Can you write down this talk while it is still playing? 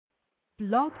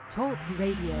Blog Talk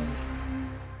Radio.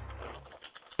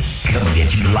 Coming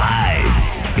at you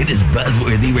live. It is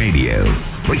Buzzworthy Radio,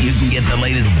 where you can get the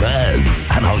latest buzz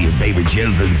on all your favorite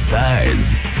shows and stars.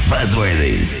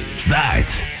 Buzzworthy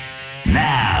starts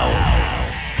now.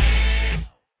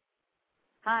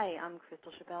 Hi, I'm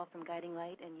Crystal Chabelle from Guiding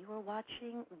Light, and you are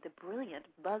watching the brilliant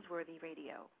Buzzworthy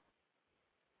Radio.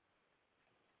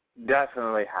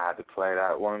 Definitely had to play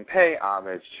that one. Pay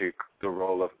homage to the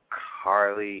role of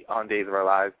Carly on Days of Our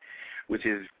Lives, which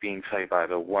is being played by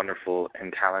the wonderful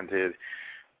and talented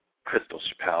Crystal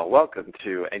Chabelle. Welcome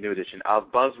to a new edition of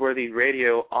Buzzworthy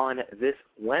Radio on this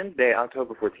Wednesday,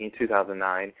 October 14,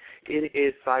 2009. It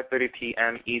is 5:30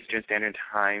 p.m. Eastern Standard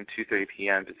Time, 2:30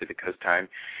 p.m. Pacific Coast Time,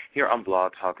 here on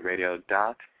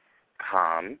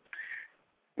blogtalkradio.com.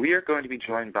 We are going to be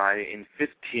joined by, in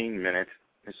 15 minutes,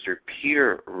 Mr.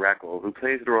 Peter Reckell, who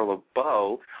plays the role of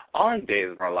Bo on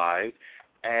Days of Our Lives.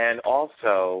 And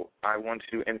also, I want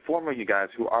to inform you guys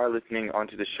who are listening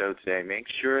onto the show today, make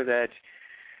sure that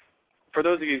for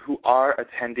those of you who are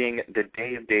attending the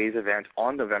Day of Days event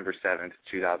on November 7th,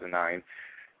 2009,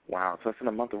 wow, it's less than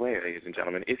a month away, ladies and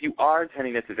gentlemen. If you are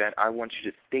attending this event, I want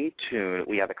you to stay tuned.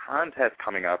 We have a contest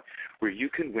coming up where you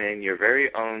can win your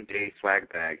very own day swag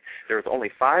bag. There's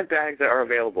only 5 bags that are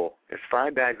available. There's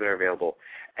 5 bags that are available.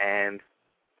 And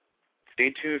stay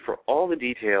tuned for all the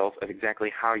details of exactly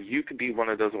how you could be one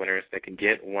of those winners that can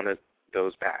get one of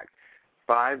those bags.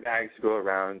 5 bags to go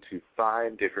around to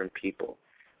 5 different people.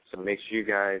 So make sure you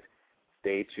guys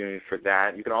stay tuned for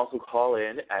that. You can also call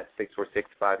in at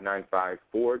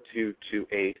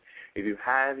 646-595-4228 if you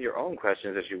have your own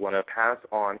questions that you want to pass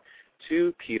on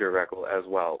to Peter Reckell as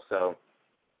well. So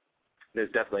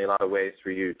there's definitely a lot of ways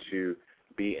for you to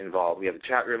be involved. We have the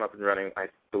chat room up and running. I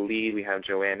believe we have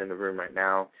Joanne in the room right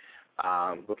now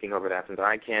looking over that since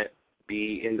I can't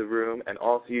be in the room. And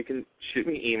also you can shoot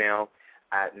me an email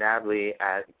at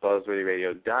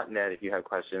nably@buzzworthyradio.net if you have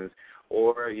questions.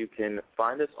 Or you can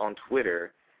find us on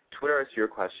Twitter. Twitter us your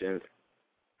questions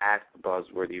at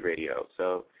Buzzworthy Radio.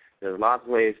 So there's lots of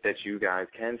ways that you guys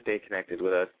can stay connected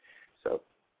with us. So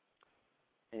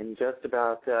in just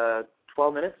about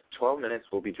 12 minutes,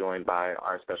 we'll be joined by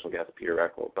our special guest, Peter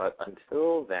Reckell. But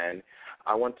until then,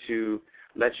 I want to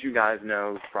let you guys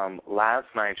know from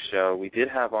last night's show, we did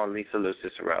have on Lisa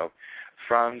Lucicero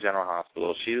from General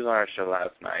Hospital. She was on our show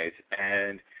last night,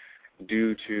 and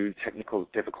due to technical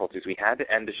difficulties, we had to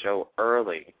end the show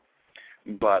early.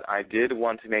 But I did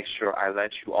want to make sure I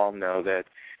let you all know that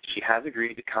she has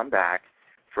agreed to come back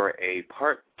for a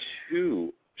part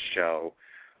 2 show.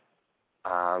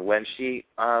 When she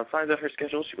finds out her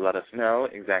schedule, she will let us know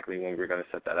exactly when we're going to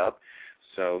set that up.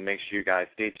 So make sure you guys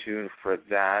stay tuned for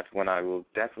that, when I will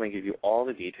definitely give you all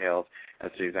the details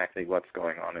as to exactly what's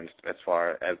going on as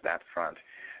far as that front.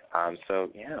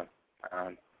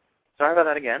 Sorry about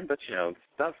that again, but,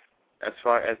 stuff as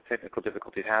far as technical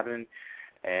difficulties happen,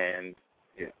 and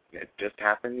it just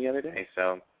happened the other day.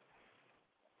 So,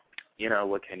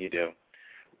 what can you do?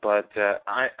 But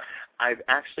I've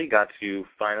actually got to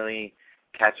finally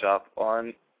catch up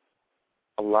on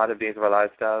a lot of Days of Our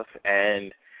Lives stuff,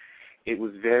 and it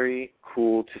was very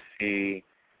cool to see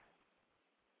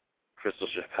Crystal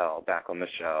Chabelle back on the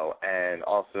show, and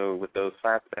also with those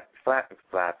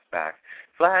flashback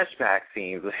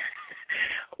scenes.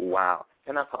 Wow.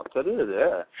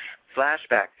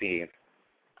 Flashback scenes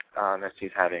that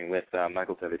she's having with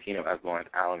Michael Sabatino as Lawrence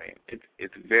Alameen.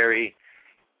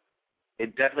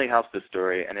 It definitely helps the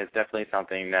story, and it's definitely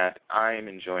something that I'm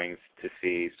enjoying to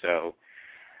see. So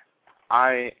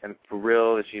I am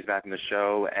thrilled that she's back in the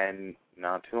show, and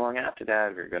not too long after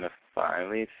that, we're going to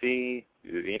finally see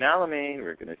Vivian Alameen.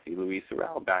 We're going to see Louise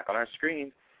Sorrell back on our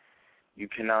screen. You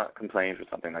cannot complain for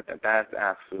something like that. That's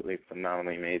absolutely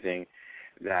phenomenally amazing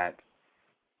that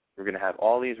we're going to have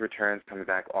all these returns coming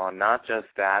back on. Not just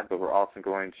that, but we're also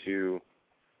going to,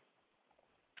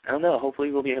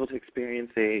 hopefully we'll be able to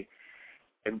experience a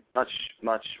much,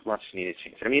 much, much needed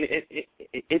change. I mean,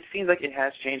 it seems like it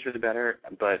has changed for the better,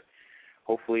 but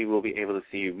hopefully we'll be able to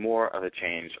see more of a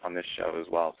change on this show as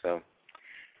well. So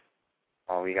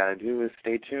all we got to do is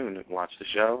stay tuned and watch the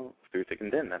show through thick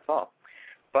and thin. That's all.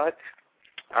 But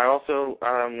I also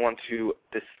want to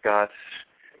discuss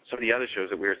some of the other shows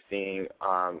that we're seeing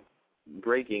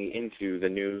breaking into the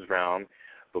news realm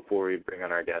before we bring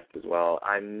on our guest as well.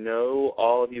 I know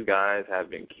all of you guys have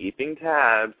been keeping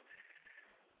tabs,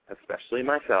 especially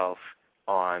myself,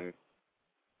 on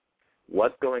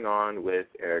what's going on with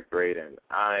Eric Braeden.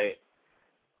 I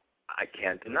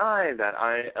can't deny that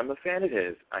I am a fan of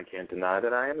his. I can't deny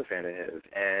that I am a fan of his.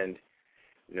 And,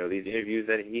 these interviews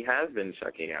that he has been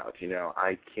checking out,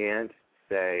 I can't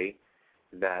say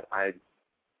that I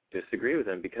disagree with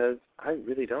him, because I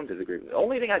really don't disagree with him. The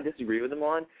only thing I disagree with him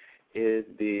on is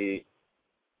the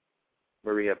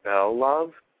Maria Bell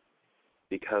love,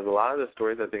 because a lot of the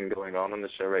stories that have been going on the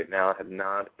show right now have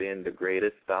not been the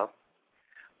greatest stuff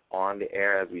on the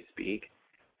air as we speak,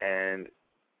 and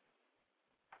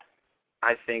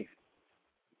I think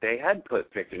they had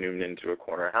put Victor Newman into a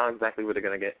corner. How exactly were they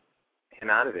going to get him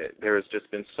out of it? There has just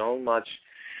been so much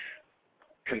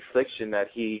confliction that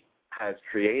he has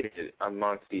created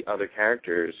amongst the other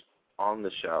characters on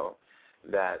the show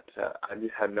that I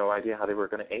just had no idea how they were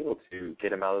going to able to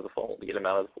get him out of the fold, get him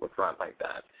out of the forefront like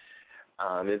that.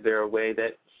 Is there a way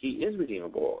that he is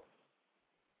redeemable?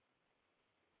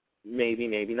 Maybe,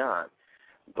 maybe not.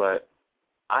 But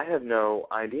I have no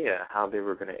idea how they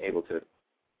were going to able to,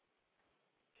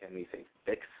 can we say,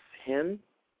 fix him?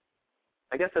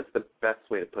 I guess that's the best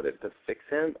way to put it, to fix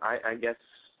him. I guess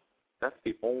that's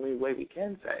the only way we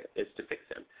can say it, is to fix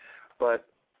him. But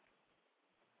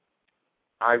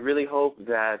I really hope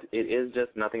that it is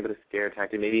just nothing but a scare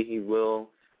tactic. Maybe he will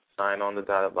sign on the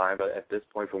dotted line, but at this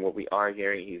point, from what we are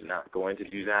hearing, he's not going to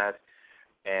do that.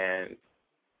 And,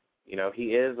 you know,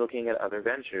 he is looking at other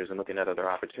ventures and looking at other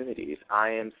opportunities. I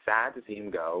am sad to see him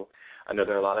go. I know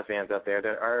there are a lot of fans out there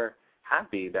that are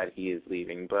happy that he is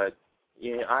leaving, but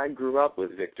you know, I grew up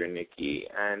with Victor and Nikki,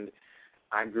 and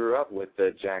I grew up with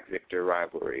the Jack-Victor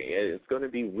rivalry. It's going to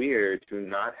be weird to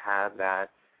not have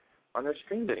that on their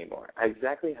screens anymore.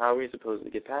 Exactly how are we supposed to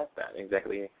get past that?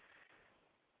 Exactly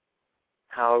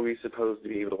how are we supposed to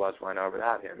be able to watch YNR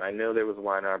without him? I know there was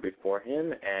YNR before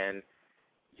him, and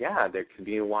yeah, there could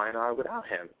be a YNR without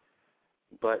him.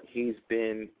 But he's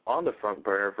been on the front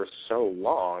burner for so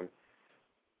long.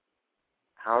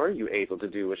 How are you able to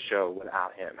do a show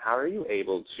without him? How are you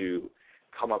able to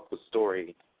come up with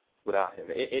story without him?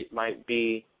 It might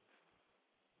be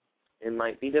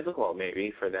difficult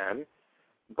maybe for them,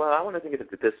 but I want to think of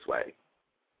it this way.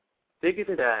 Think of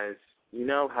it as, you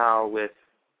know how with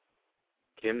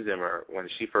Kim Zimmer, when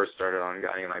she first started on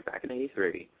Guiding Light back in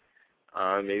 '83,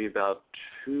 maybe about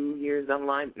 2 years down the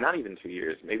line, not even 2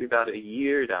 years, maybe about a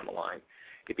year down the line,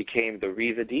 it became the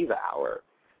Reva Diva Hour,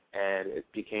 and it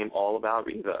became all about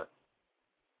Reva.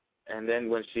 And then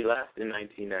when she left in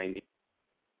 1990,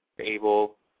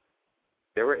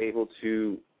 they were able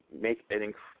to make an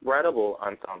incredible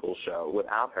ensemble show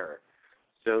without her.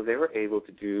 So they were able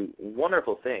to do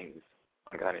wonderful things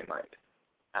on Guiding Light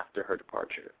after her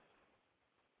departure.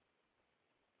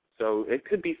 So it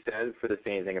could be said for the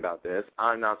same thing about this.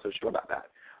 I'm not so sure about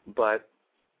that. But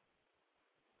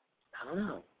I don't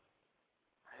know.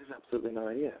 I have absolutely no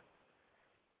idea.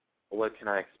 What can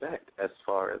I expect as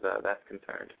far as that's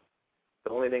concerned?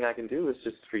 The only thing I can do is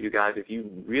just for you guys, if you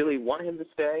really want him to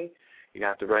stay, you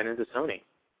have to write into Sony.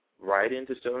 Write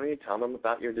into Sony, tell them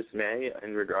about your dismay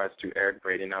in regards to Eric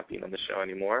Brady not being on the show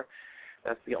anymore.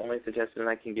 That's the only suggestion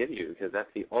I can give you, because that's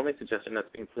the only suggestion that's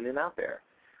being put in out there.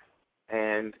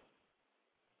 And,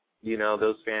 you know,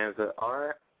 those fans that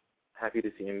are happy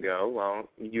to see him go, well,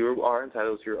 you are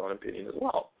entitled to your own opinion as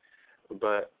well.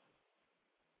 But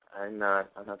I'm not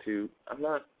too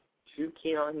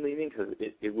keen on him leaving, because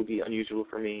it would be unusual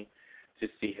for me to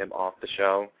see him off the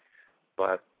show.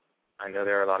 But I know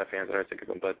there are a lot of fans that are sick of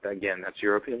him, but again, that's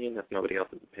your opinion. That's nobody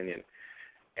else's opinion.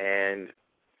 And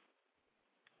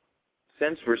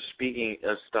since we're speaking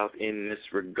of stuff in this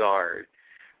regard,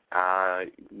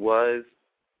 was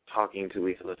talking to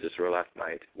Lisa Leticio last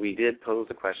night. We did pose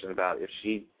a question about if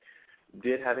she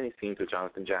did have any scenes with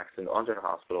Jonathan Jackson on General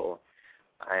Hospital,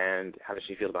 and how does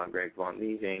she feel about Greg Vaughn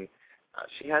leaving.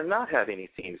 She has not had any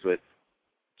scenes with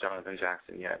Jonathan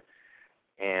Jackson yet.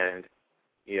 And,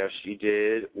 you know, she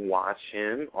did watch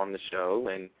him on the show,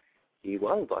 and he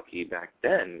was lucky back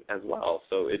then as well.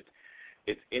 So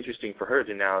it's interesting for her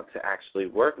to now to actually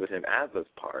work with him as this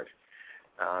part.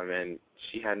 And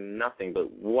she had nothing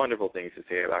but wonderful things to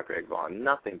say about Greg Vaughn,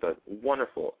 nothing but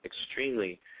wonderful,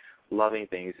 extremely loving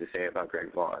things to say about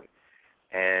Greg Vaughn.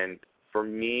 And for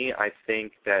me, I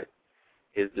think that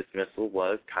his dismissal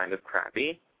was kind of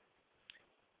crappy.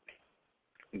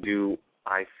 Do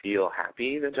I feel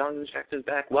happy that Jonathan Jackson is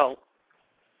back? Well,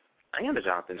 I am a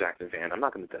Jonathan Jackson fan. I'm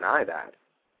not going to deny that.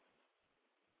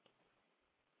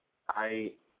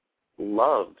 I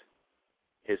loved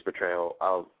his portrayal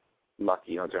of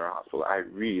Lucky on General Hospital. I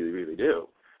really, really do.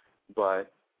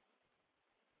 But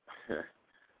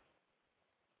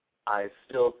I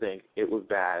still think it was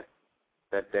bad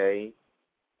that they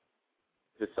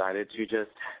decided to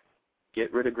just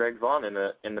get rid of Greg Vaughn in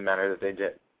the manner that they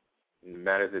did. In the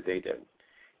manner that they did.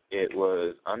 It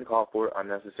was uncalled for,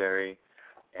 unnecessary,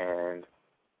 and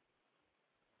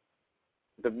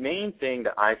the main thing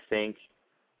that I think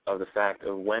of the fact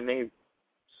of when they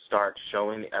start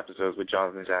showing the episodes with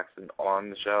Jonathan Jackson on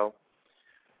the show,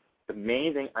 the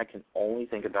main thing I can only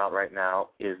think about right now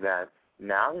is that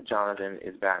now that Jonathan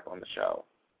is back on the show,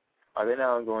 are they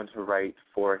now going to write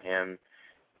for him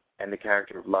and the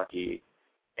character of Lucky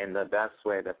in the best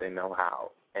way that they know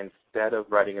how, instead of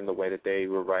writing in the way that they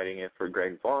were writing it for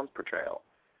Greg Vaughn's portrayal?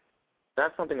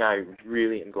 That's something I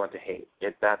really am going to hate,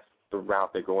 if that's the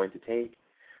route they're going to take,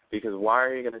 because why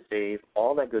are you going to save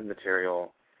all that good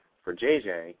material for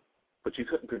JJ, but you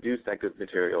couldn't produce that good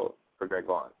material for Greg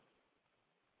Vaughn?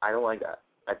 I don't like that.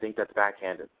 I think that's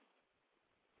backhanded.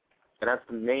 And that's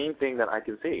the main thing that I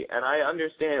can see. And I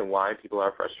understand why people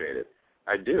are frustrated.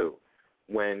 I do,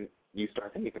 when you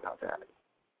start thinking about that.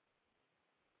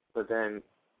 But then,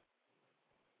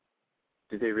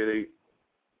 did they really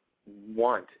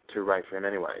want to write for him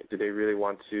anyway? Did they really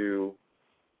want to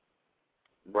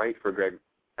write for Greg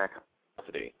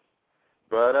Cassidy?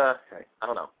 But, hey, I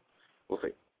don't know. We'll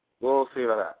see. We'll see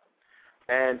about that.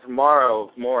 And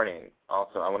tomorrow morning,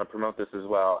 also, I want to promote this as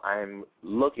well. I'm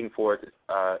looking forward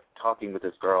to talking with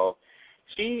this girl.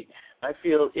 She, I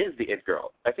feel, is the it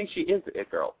girl. I think she is the it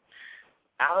girl.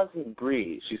 Alison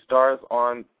Brie. She stars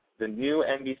on the new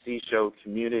NBC show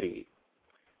Community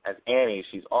as Annie.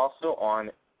 She's also on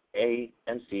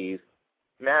AMC's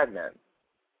Mad Men.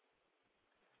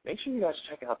 Make sure you guys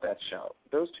check out that show.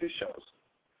 Those two shows.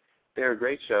 They're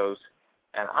great shows,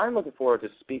 and I'm looking forward to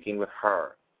speaking with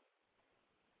her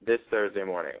this Thursday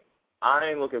morning.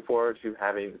 I'm looking forward to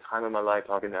having the time of my life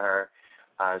talking to her.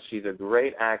 She's a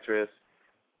great actress,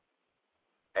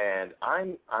 and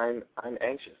I'm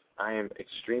anxious. I am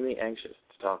extremely anxious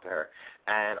to talk to her.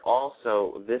 And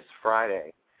also this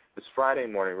Friday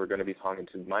morning, we're going to be talking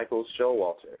to Michael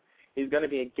Showalter. He's going to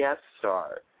be a guest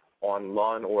star on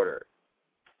Law and Order.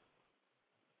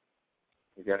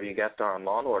 He's going to be a guest star on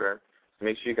Law and Order. So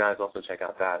make sure you guys also check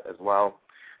out that as well.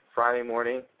 Friday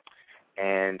morning.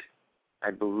 And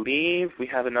I believe we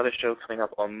have another show coming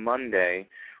up on Monday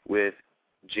with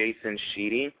Jason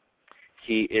Sheedy.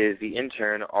 He is the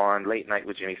intern on Late Night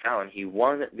with Jimmy Fallon. He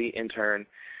won the internship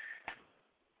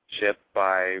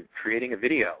by creating a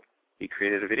video. He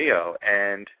created a video,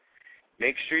 and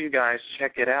make sure you guys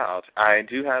check it out. I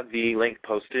do have the link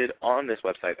posted on this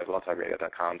website at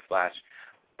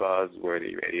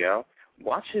blogtalkradio.com/buzzworthyradio.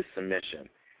 Watch his submission.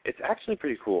 It's actually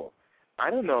pretty cool.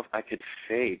 I don't know if I could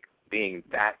fake being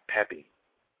that peppy.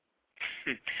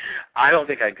 I don't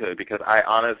think I could, because I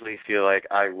honestly feel like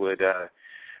I would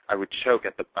chomp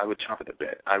at the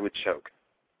bit. I would choke.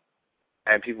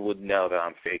 And people would know that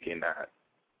I'm faking that.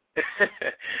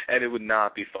 And it would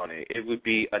not be funny. It would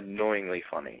be annoyingly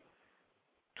funny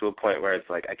to a point where it's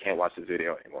like I can't watch this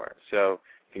video anymore. So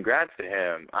congrats to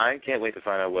him. I can't wait to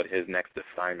find out what his next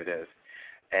assignment is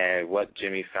and what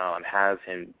Jimmy Fallon has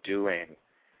him doing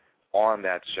on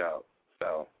that show.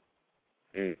 So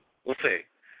we'll see.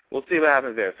 We'll see what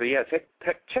happens there. So, yeah,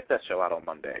 check that show out on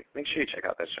Monday. Make sure you check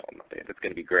out that show on Monday. That's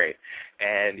going to be great.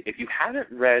 And if you haven't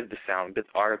read the Sound Bits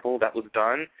article that was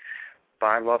done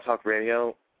by Blog Talk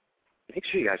Radio, make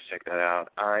sure you guys check that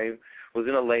out. I was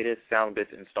in the latest Sound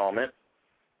Bits installment.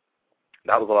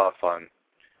 That was a lot of fun,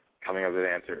 coming up with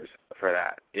answers for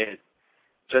that. It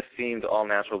just seemed all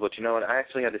natural. But you know what? I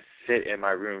actually had to sit in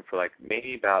my room for like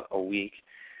maybe about a week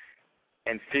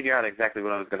and figure out exactly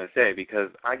what I was going to say, because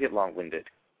I get long-winded.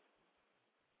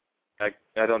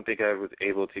 I don't think I was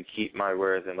able to keep my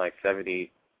words in like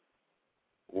 70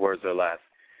 words or less.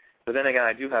 But then again,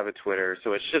 I do have a Twitter,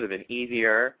 so it should have been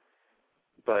easier,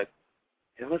 but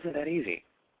it wasn't that easy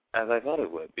as I thought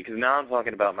it would, because now I'm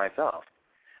talking about myself.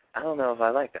 I don't know if I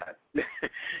like that.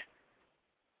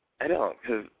 I don't,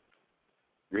 because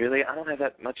really, I don't have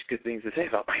that much good things to say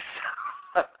about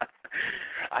myself.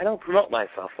 I don't promote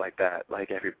myself like that.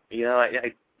 Like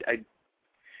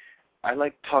I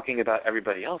like talking about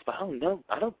everybody else, but I don't know.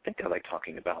 I don't think I like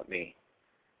talking about me.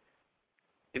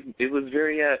 It was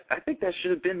very. I think that should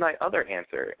have been my other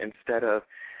answer instead of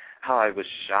how I was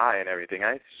shy and everything.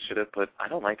 I should have put, I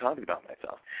don't like talking about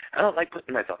myself. I don't like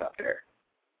putting myself out there.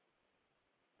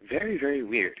 Very, very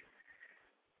weird.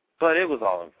 But it was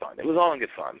all in fun. It was all in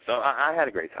good fun. So I had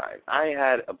a great time. I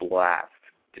had a blast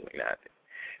doing that.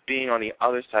 Being on the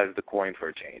other side of the coin for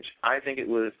a change. I think it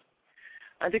was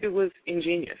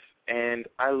ingenious. And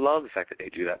I love the fact that they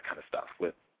do that kind of stuff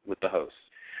with the hosts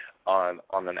on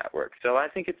the network. So I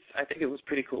think it was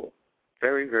pretty cool.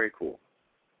 Very, very cool.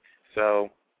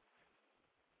 So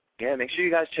yeah, make sure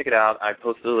you guys check it out. I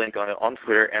posted a link on it on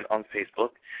Twitter and on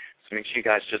Facebook. So make sure you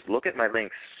guys just look at my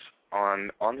links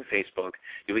on the Facebook.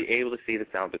 You'll be able to see the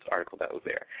Sound Bits article that was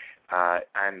there.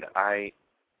 And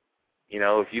You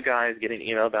know, if you guys get an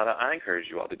email about it, I encourage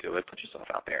you all to do it. Put yourself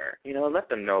out there. You know, let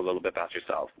them know a little bit about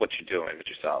yourself, what you're doing with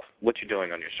yourself, what you're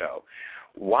doing on your show.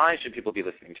 Why should people be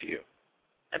listening to you?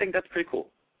 I think that's pretty cool.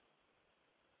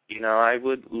 You know, I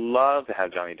would love to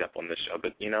have Johnny Depp on this show,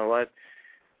 but you know what?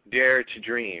 Dare to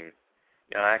dream.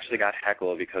 You know, I actually got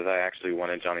heckled because I actually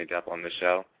wanted Johnny Depp on the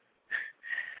show.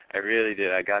 I really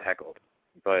did. I got heckled.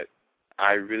 But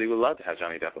I really would love to have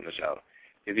Johnny Depp on the show.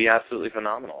 It'd be absolutely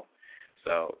phenomenal.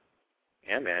 So,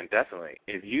 yeah, man, definitely.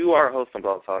 If you are a host on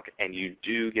Blog Talk and you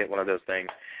do get one of those things,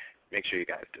 make sure you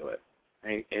guys do it. I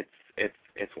mean,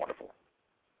 it's wonderful.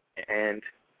 And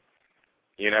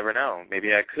you never know.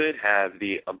 Maybe I could have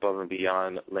the above and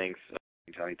beyond links of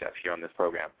Johnny Depp here on this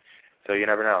program. So you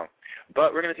never know.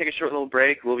 But we're going to take a short little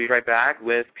break. We'll be right back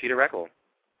with Peter Reckell.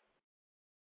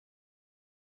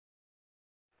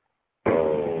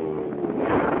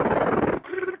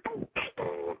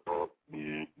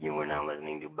 You are now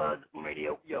listening to Buzz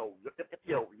Radio. Yo, this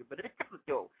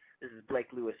is Blake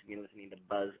Lewis, and you're listening to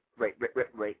Buzz Radio.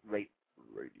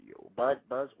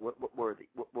 Buzz Worthy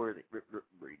Radio.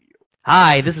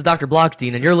 Hi, this is Dr.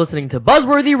 Blockstein, and you're listening to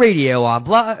Buzzworthy Radio on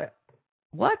What?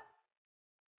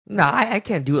 No, I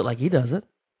can't do it like he does it.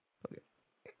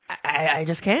 I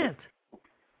just can't.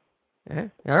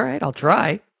 All right, I'll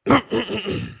try.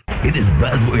 It is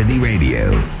Buzzworthy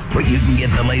Radio, where you can get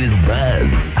the latest buzz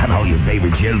on all your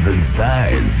favorite shows and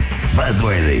stars.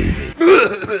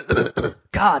 Buzzworthy.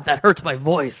 God, that hurts my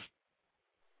voice.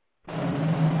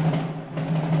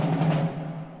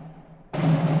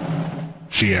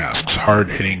 She asks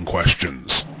hard-hitting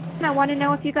questions. I want to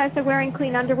know if you guys are wearing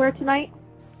clean underwear tonight.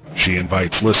 She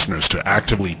invites listeners to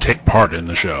actively take part in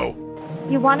the show.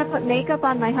 You want to put makeup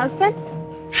on my husband?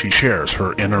 She shares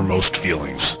her innermost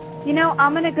feelings. You know,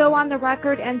 I'm going to go on the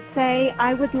record and say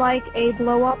I would like a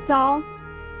blow-up doll.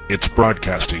 It's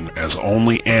broadcasting as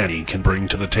only Annie can bring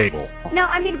to the table. No,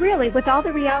 I mean, really, with all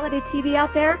the reality TV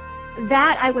out there,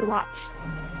 that I would watch.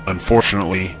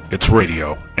 Unfortunately, it's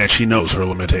radio, and she knows her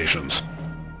limitations.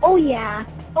 Oh, yeah.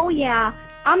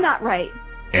 I'm not right.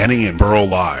 Annie and Burl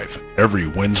Live, every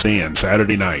Wednesday and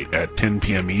Saturday night at 10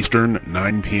 p.m. Eastern,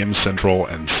 9 p.m. Central,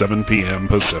 and 7 p.m.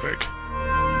 Pacific.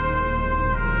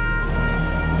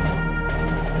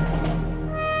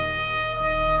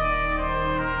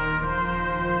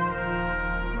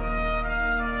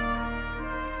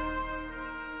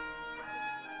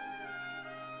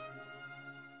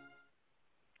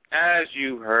 As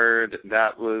you heard,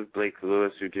 that was Blake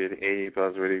Lewis, who did a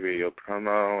Buzzworthy Radio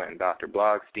promo, and Dr.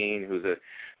 Blockstein, who's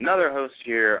another host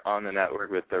here on the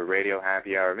network with the Radio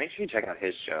Happy Hour. Make sure you check out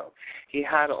his show. He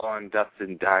had on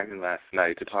Dustin Diamond last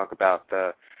night to talk about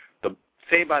the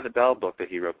Saved by the Bell book that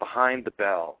he wrote, Behind the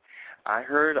Bell. I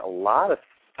heard a lot of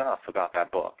stuff about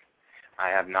that book. I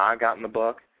have not gotten the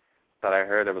book, but I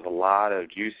heard there was a lot of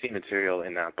juicy material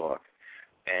in that book.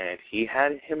 And he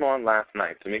had him on last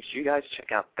night, so make sure you guys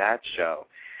check out that show.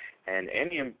 And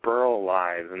Andy and Burl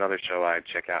Live is another show I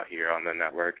check out here on the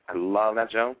network. I love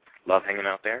that show. Love hanging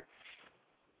out there.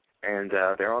 And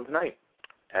they're on tonight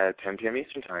at 10 p.m.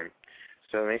 Eastern Time.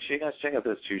 So make sure you guys check out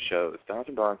those two shows.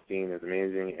 Dr. Blockstein is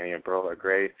amazing. Andy and Burl are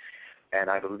great. And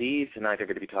I believe tonight they're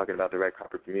going to be talking about the red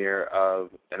carpet premiere of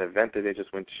an event that they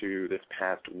just went to this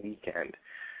past weekend.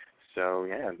 So,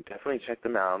 yeah, definitely check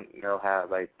them out. They'll have,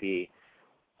 like, the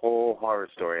whole horror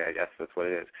story, I guess that's what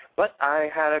it is. But I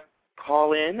had a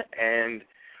call in, and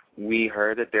we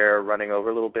heard that they're running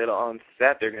over a little bit on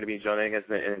set. They're going to be joining us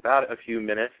in about a few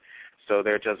minutes, so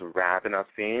they're just wrapping up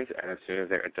scenes, and as soon as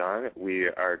they're done, we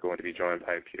are going to be joined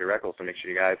by Peter Reckell, so make sure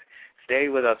you guys stay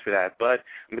with us for that. But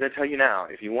I'm going to tell you now,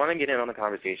 if you want to get in on the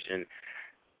conversation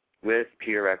with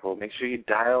Peter Reckell, make sure you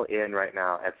dial in right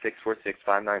now at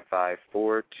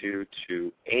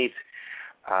 646-595-4228.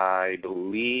 I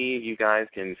believe you guys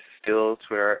can still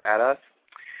Twitter at us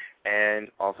and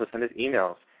also send us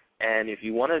emails. And if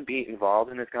you want to be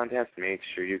involved in this contest, make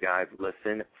sure you guys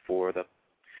listen for the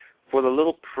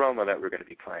little promo that we're going to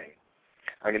be playing.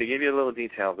 I'm going to give you a little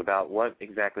details about what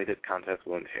exactly this contest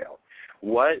will entail.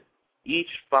 What each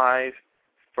 5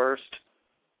 first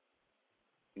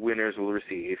winners will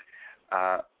receive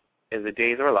is a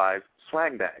Days of Our Lives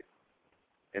swag bag.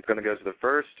 It's going to go to the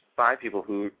first 5 people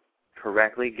who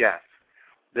correctly guess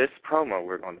this promo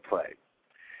we're going to play.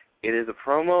 It is a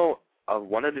promo of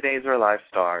one of the Days of Our Lives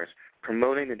stars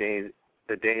promoting the Day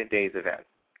of Days event.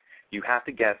 You have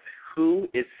to guess who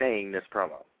is saying this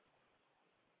promo.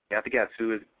 You have to guess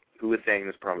who is saying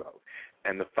this promo.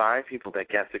 And the 5 people that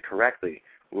guess it correctly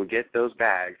will get those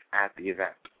bags at the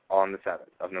event on the 7th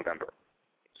of November.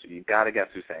 So you've got to guess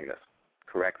who's saying this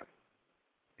correctly.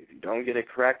 If you don't get it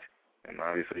correct, and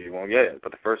obviously you won't get it.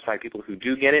 But the first 5 people who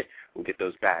do get it will get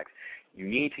those bags. You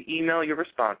need to email your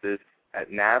responses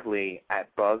at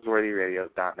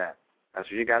navlee@buzzworthyradio.net. That's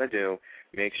what you got to do.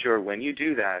 Make sure when you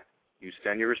do that, you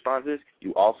send your responses.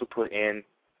 You also put in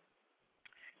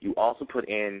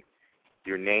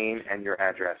your name and your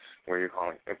address where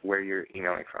you're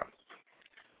emailing from.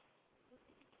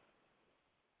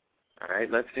 All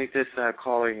right, let's take this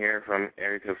caller here from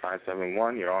area code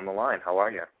 571. You're on the line. How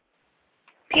are you?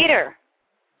 Peter.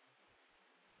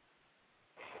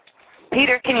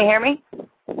 Peter, can you hear me?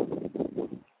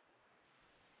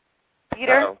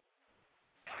 Peter? Uh-oh.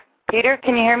 Peter,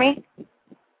 can you hear me?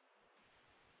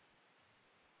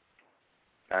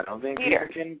 I don't think Peter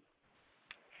can.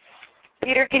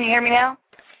 Peter, can you hear me now?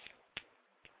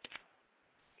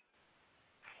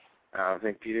 I don't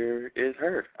think Peter is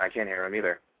heard. I can't hear him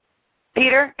either.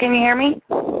 Peter, can you hear me?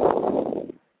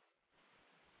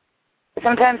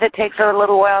 Sometimes it takes a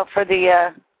little while for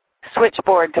the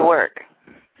switchboard to work.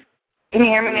 Can you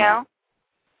hear me now?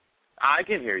 I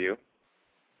can hear you.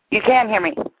 You can hear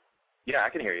me? Yeah, I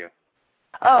can hear you.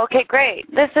 Oh, okay, great.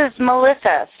 This is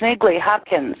Melissa Snigley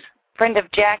Hopkins, friend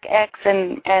of Jack X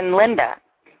and Linda.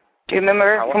 Do you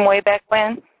remember from way back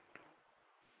when?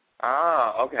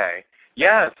 Ah, okay.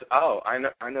 Yes. Oh, I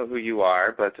know who you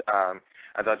are, but I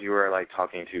thought you were like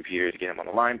talking to Peter to get him on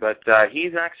the line, but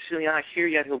he's actually not here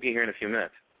yet. He'll be here in a few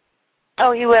minutes.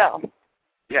 Oh, he will?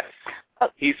 Yes. Oh.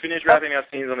 He's finished wrapping up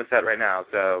scenes on the set right now,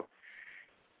 so.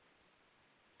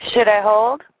 Should I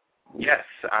hold? Yes,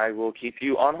 I will keep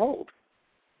you on hold.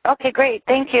 Okay, great.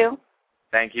 Thank you.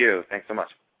 Thank you. Thanks so much.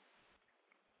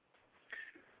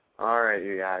 All right,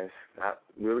 you guys.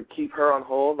 We'll keep her on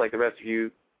hold like the rest of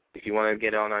you. If you want to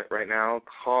get on it right now,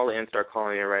 call in, start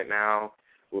calling in right now.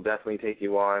 We'll definitely take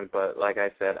you on. But like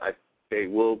I said, they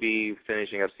will be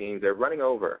finishing up scenes. They're running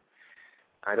over.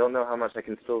 I don't know how much I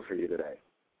can spill for you today.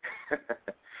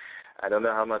 I don't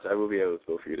know how much I will be able to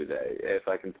spill for you today, if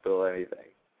I can spill anything.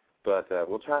 But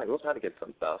we'll try to get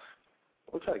some stuff.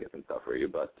 We'll try to get some stuff for you.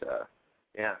 But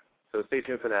yeah, so stay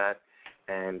tuned for that,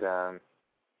 and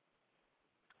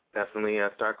definitely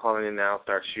start calling in now.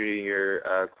 Start shooting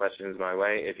your questions my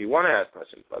way if you want to ask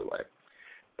questions, by the way.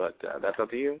 But that's up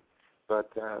to you. But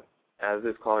as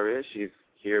this caller is, she's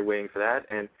here waiting for that.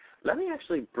 And let me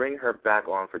actually bring her back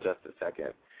on for just a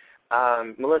second.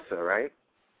 Melissa, right?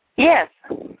 Yes.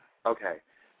 Okay.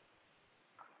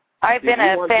 I've been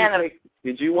a fan of...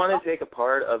 Did you want to take a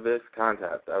part of this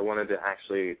contest? I wanted to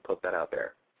actually put that out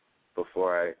there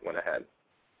before I went ahead.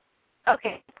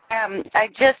 Okay. I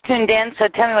just tuned in, so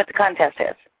tell me what the contest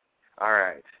is. All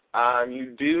right.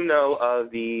 You do know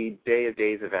of the Day of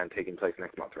Days event taking place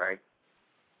next month, right?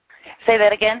 Say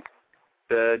that again?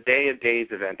 The Day of Days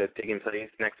event that's taking place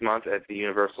next month at the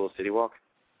Universal City Walk.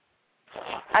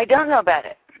 I don't know about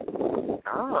it.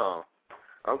 Oh,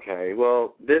 okay.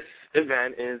 Well, this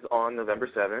event is on November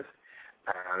 7th.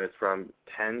 It's from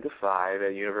 10 to 5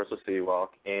 at Universal City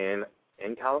Walk in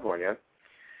California.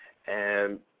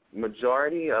 And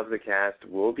majority of the cast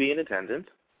will be in attendance.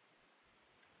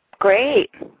 Great.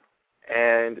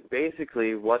 And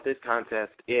basically what this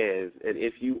contest is,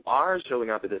 if you are showing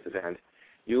up at this event,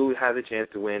 you have the chance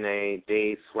to win a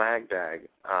Days swag bag.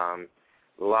 A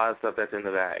lot of stuff that's in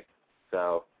the bag.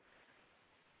 So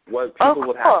what people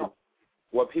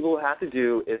will have to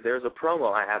do is there's a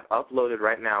promo I have uploaded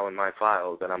right now in my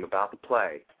files that I'm about to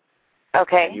play.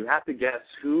 Okay. And you have to guess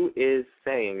who is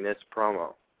saying this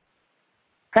promo.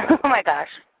 Oh, my gosh.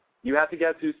 You have to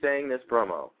guess who's saying this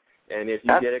promo. And if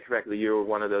you get it correctly, you're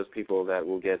one of those people that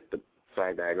will get the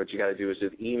swag bag. What you got to do is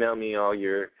just email me all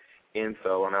your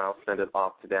info, and I'll send it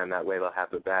off to them. That way they'll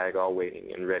have the bag all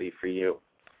waiting and ready for you.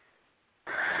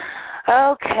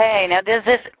 Okay. Now, is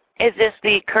this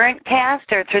the current cast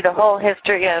or through the whole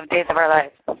history of Days of Our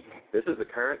Lives? This is the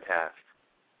current cast.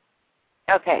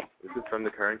 Okay. This is from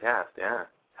the current cast, yeah.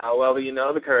 How well do you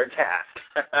know the current cast?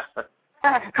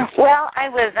 Well, I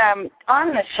was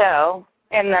on the show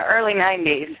in the early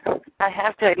 90s. I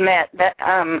have to admit that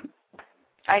I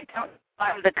don't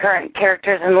love the current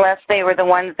characters unless they were the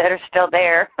ones that are still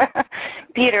there,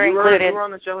 Peter included. You were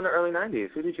on the show in the early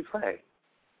 90s. Who did you play?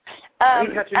 I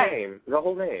didn't catch your name, the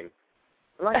whole name.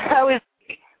 I was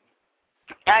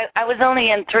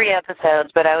only in 3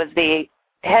 episodes, but I was the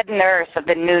head nurse of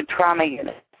the new trauma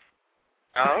unit.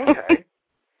 Oh, okay.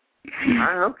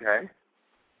 Okay.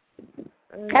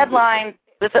 Headline,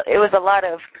 it was a lot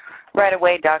of right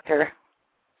away, doctor.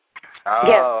 Oh,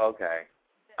 yes. Okay.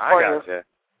 I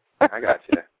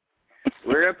gotcha.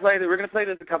 We're gonna play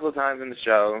this a couple of times in the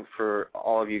show for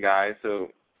all of you guys.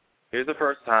 So here's the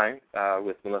first time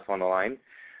with Melissa on the line.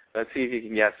 Let's see if you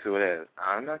can guess who it is.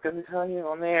 I'm not going to tell you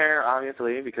on the air,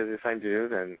 obviously, because if I do,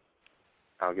 then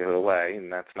I'll give it away, and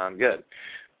that's not good.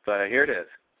 But here it is.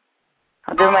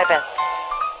 I'll do my best.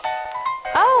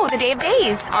 Oh, the Day of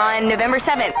Days on November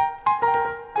 7th.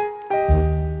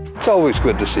 It's always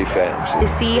good to see fans.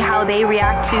 To see how they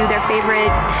react to their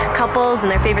favorite couples and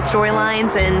their favorite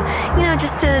storylines and, you know,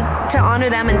 just to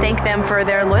honor them and thank them for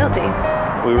their loyalty.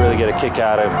 We really get a kick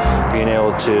out of being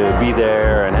able to be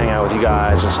there and hang out with you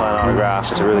guys and sign autographs.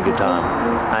 It's a really good time.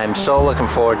 I'm so looking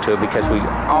forward to it because we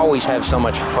always have so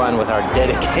much fun with our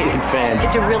dedicated fans.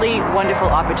 It's a really wonderful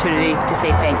opportunity to say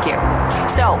thank you.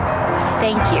 So,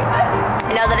 thank you.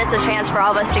 I know that it's a chance for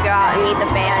all of us to go out and meet the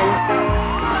fans.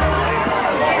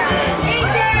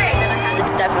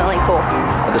 It's definitely cool.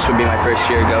 This would be my first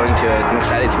year going to it. I'm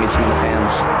excited to meet some of the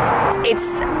fans. It's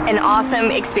an awesome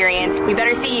experience. We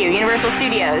better see you, Universal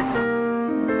Studios.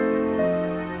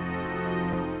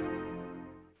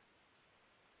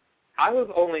 I was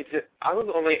only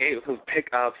able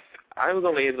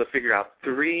to figure out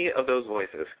 3 of those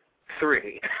voices.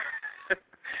 3.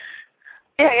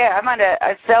 Yeah, I'm on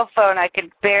a cell phone. I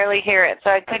could barely hear it, so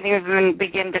I couldn't even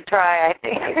begin to try, I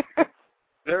think.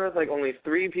 There was like only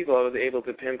 3 people I was able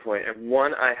to pinpoint, and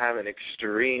one I have an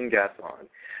extreme guess on.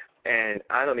 And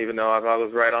I don't even know if I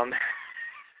was right on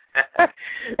that.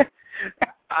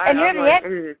 And you're the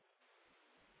expert.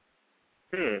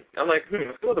 I'm like,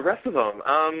 let's go with the rest of them.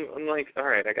 I'm like, all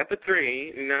right, I got the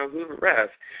 3. Now who's the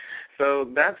rest? So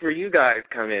that's where you guys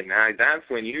come in. Now that's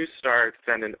when you start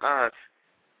sending us.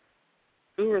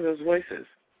 Who were those voices?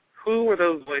 Who were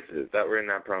those voices that were in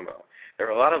that promo? There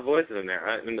were a lot of voices in there.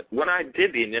 And when I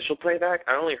did the initial playback,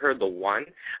 I only heard the one.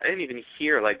 I didn't even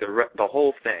hear like the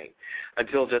whole thing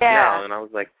until just now, and I was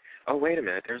like, oh wait a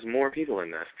minute, there's more people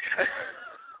in this.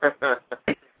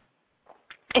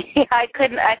 Yeah, I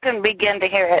couldn't begin to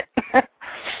hear it.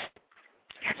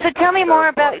 So tell me more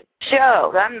about your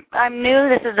show. I'm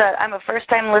new. I'm a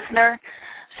first-time listener.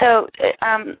 So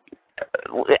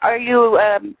are you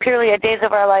purely a Days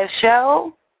of Our Lives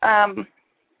show? I'm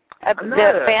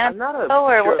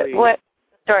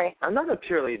not a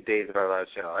purely Days of Our Lives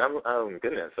show. Oh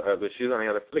goodness, the shoe's on the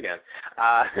other foot again.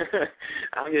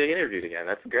 I'm getting interviewed again.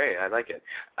 That's great. I like it.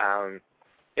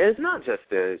 It's not just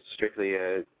strictly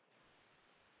a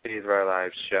Days of Our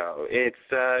Lives show. It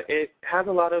has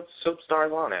a lot of soap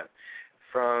stars on it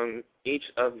from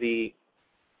each of the,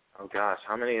 oh gosh,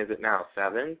 how many is it now?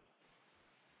 7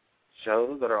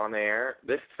 shows that are on the air.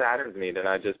 This saddens me that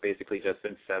I just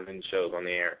said 7 shows on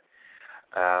the air.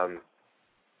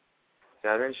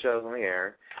 7 shows on the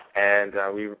air, and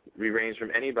we range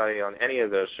from anybody on any of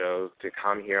those shows to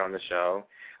come here on the show.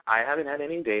 I haven't had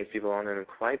any Days people on in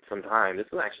quite some time. This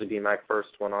will actually be my first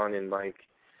one on in like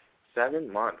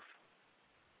 7 months.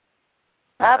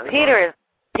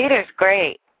 Peter's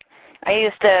great. I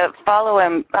used to follow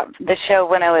him the show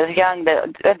when I was young,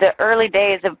 the early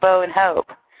days of Bo and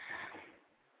Hope.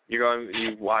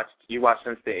 You watched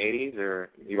since the 80s, or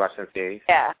you watched since the 80s?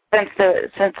 Yeah,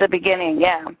 since the beginning,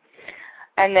 yeah.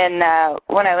 And then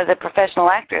when I was a professional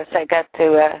actress, I got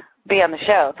to be on the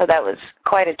show, so that was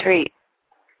quite a treat.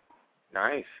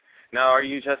 Nice. Now, are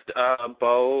you just a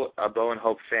Bo and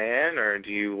Hope fan, or do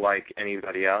you like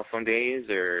anybody else on Days,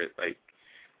 or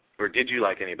did you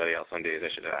like anybody else on Days? I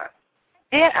should ask.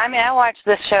 Yeah, I mean, I watched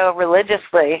this show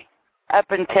religiously up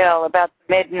until about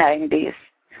the mid-'90s,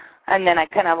 and then I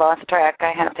kind of lost track,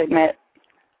 I have to admit.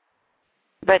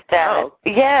 But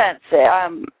yeah,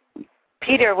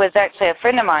 Peter was actually a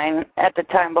friend of mine at the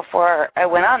time before I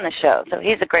went on the show, so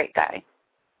he's a great guy.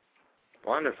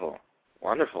 Wonderful.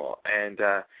 And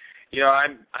I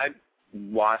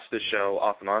watched the show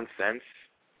off and on since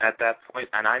at that point,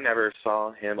 and I never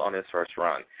saw him on his first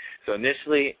run. So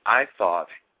initially, I thought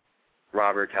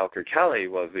Robert Kelker Kelly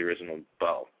was the original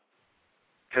Bo,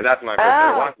 because that's my first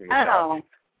time watching the show.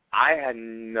 I had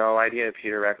no idea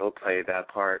Peter Reckell played that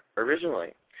part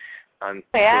originally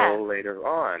until later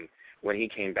on when he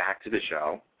came back to the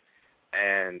show,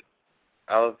 and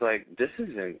I was like, this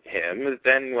isn't him. But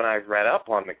then when I read up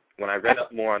more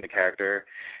on the character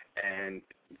and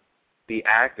the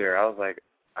actor, I was like,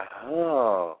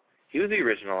 oh, he was the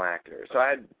original actor. So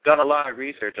I had done a lot of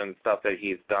research on stuff that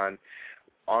he's done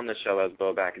on the show as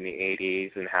Bo back in the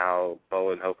 80s, and how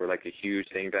Bo and Hope were like a huge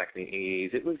thing back in the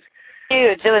 80s. It was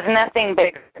huge. It was nothing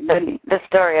bigger than the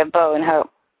story of Bo and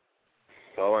Hope.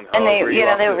 Bo and Hope. And they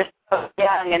were so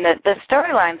young, and the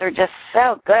storylines were just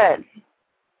so good.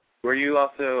 Were you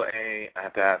also I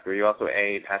have to ask, were you also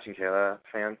a Patch and Kayla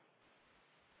fan?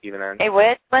 Even then? A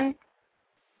which one?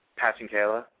 Patch and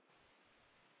Kayla.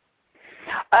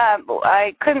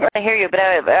 I couldn't really hear you,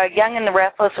 but Young and the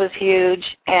Restless was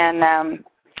huge, and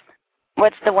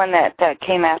what's the one that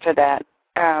came after that?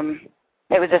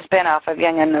 It was a spinoff of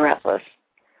Young and the Restless.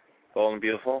 Bold and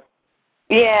Beautiful?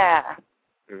 Yeah.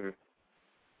 Mm-hmm.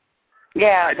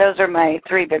 Yeah, those are my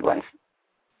 3 big ones.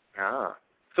 Ah.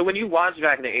 So when you watched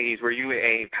back in the 80s, were you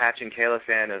a Patch and Kayla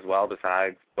fan as well,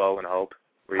 besides Bo and Hope?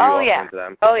 Were you also into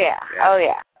them? Oh, yeah. Oh,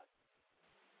 yeah.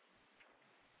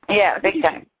 Yeah, big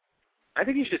time. I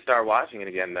think you should start watching it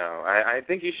again, though. I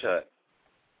think you should.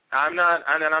 I'm not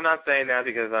saying that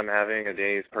because I'm having a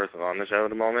day's person on the show at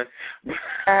the moment.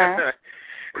 Uh-huh.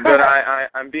 But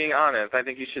I'm being honest. I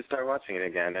think you should start watching it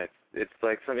again. It's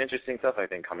like some interesting stuff, I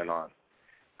think, coming on.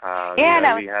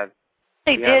 We have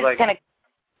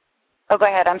Oh, go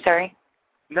ahead. I'm sorry.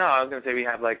 No, I was going to say we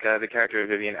have like the character of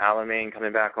Vivian Alamein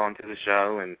coming back onto the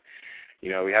show, and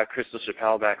we have Crystal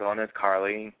Chappelle back on as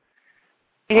Carly.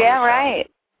 Yeah, right.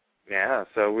 Yeah,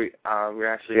 so we're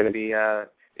actually going to be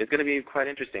it's going to be quite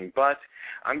interesting. But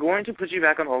I'm going to put you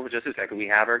back on hold for just a second. We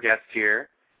have our guests here.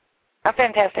 Oh,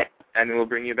 fantastic. And then we'll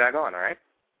bring you back on, all right?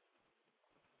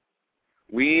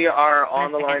 We are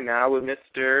on the line now with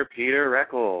Mr. Peter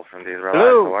Reckell from Days of Our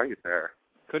Lives. How are you, sir?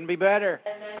 Couldn't be better.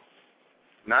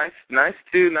 Nice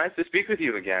to speak with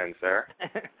you again, sir.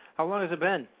 How long has it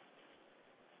been?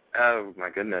 Oh my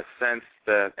goodness, since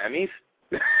the Emmys.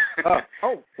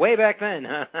 oh, way back then.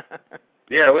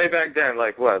 Yeah, way back then,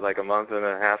 like a month and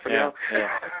a half ago.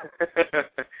 Yeah.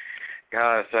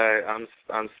 Gosh,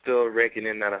 I'm still raking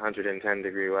in that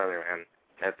 110-degree weather, and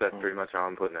that's pretty much how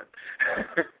I'm putting it.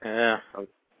 Yeah. I'm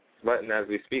sweating as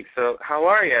we speak. So, how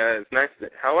are you? It's nice.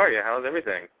 How are you? How's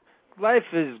everything? Life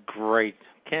is great.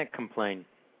 Can't complain.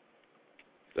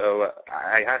 So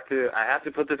I have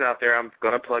to put this out there. I'm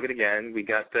gonna plug it again. We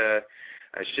got I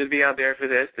should be out there for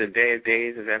this, the Day of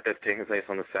Days event that's taking place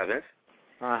on the 7th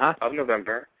of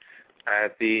November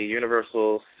at the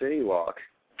Universal City Walk.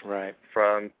 Right.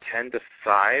 From 10 to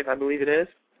 5, I believe it is.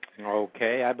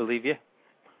 Okay, I believe you.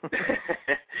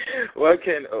 What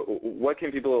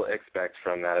can people expect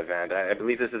from that event? I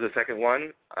believe this is the second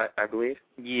one. I believe.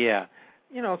 Yeah,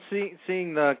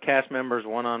 seeing the cast members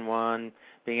one-on-one,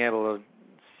 being able to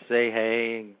say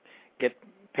hey, and get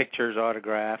pictures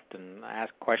autographed, and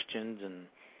ask questions, and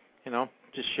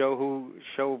just show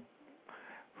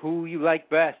who you like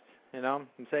best, and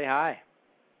say hi.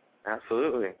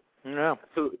 Absolutely. Yeah.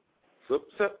 So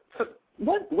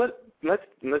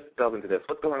let's delve into this.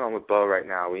 What's going on with Bo right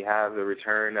now? We have the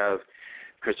return of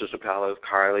Crystal Chappelle as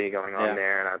Carly going on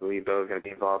there, and I believe Bo's going to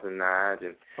be involved in that.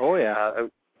 And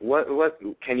what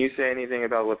can you say anything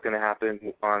about what's going to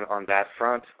happen on that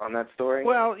front, on that story?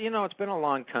 Well, it's been a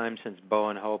long time since Bo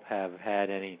and Hope have had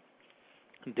any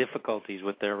difficulties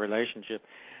with their relationship,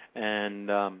 and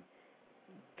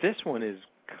this one is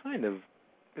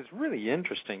really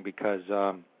interesting because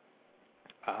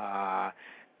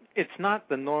it's not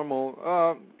the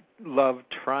normal love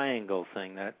triangle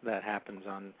thing that happens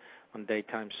on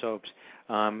daytime soaps.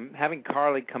 Having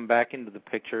Carly come back into the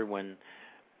picture when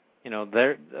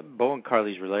Bo and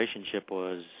Carly's relationship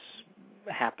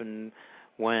happened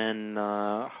when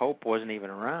Hope wasn't even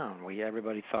around.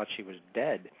 Everybody thought she was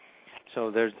dead. So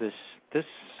there's this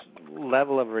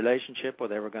level of relationship where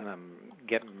they were going to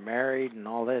get married and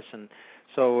all this, and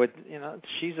so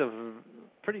she's a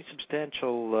pretty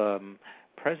substantial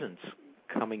presence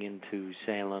coming into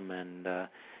Salem and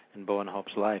Bo and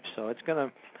Hope's life. So it's going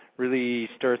to really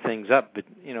stir things up. But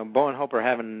Bo and Hope are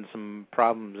having some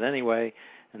problems anyway,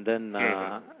 and then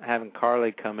having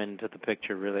Carly come into the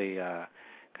picture really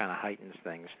kind of heightens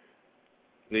things.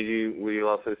 Will you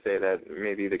also say that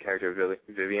maybe the character of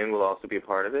Vivian will also be a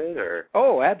part of it, or?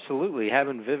 Oh, absolutely.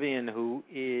 Having Vivian, who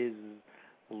is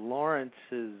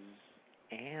Lawrence's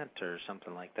aunt or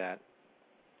something like that.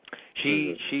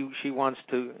 She wants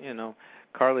to,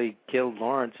 Carly killed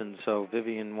Lawrence, and so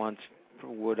Vivian wants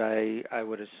I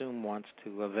would assume wants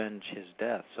to avenge his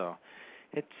death. So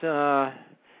it's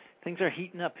things are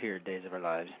heating up here at Days of Our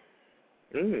Lives.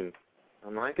 I'm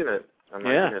liking it. I'm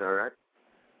liking it, all right.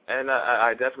 And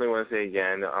I definitely want to say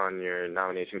again on your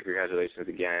nomination, congratulations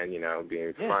again,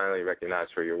 being finally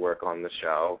recognized for your work on the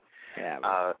show.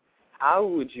 Yeah. How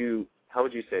would you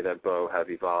say that Bo has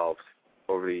evolved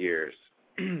over the years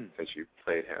since you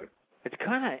played him? It's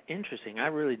kind of interesting. I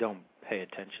really don't pay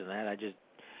attention to that. I just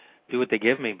do what they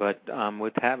give me. But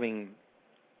with having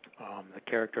the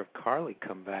character of Carly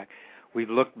come back, we've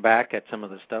looked back at some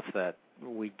of the stuff that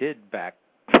we did back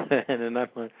then, and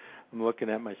I'm looking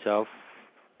at myself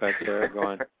back there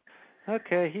going,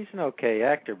 okay, he's an okay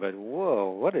actor, but whoa,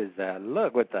 what is that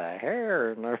look with the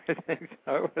hair and everything?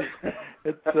 So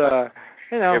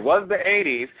You know, it was the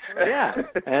 80s. Yeah,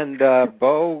 and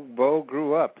Bo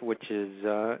grew up, which is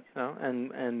you know,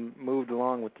 and moved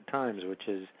along with the times, which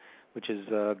is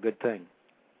a good thing.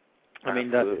 I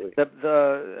mean,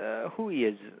 the who he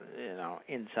is, you know,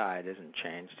 inside isn't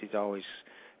changed. He's always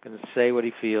going to say what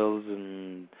he feels,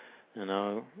 and you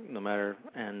know, no matter,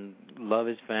 and love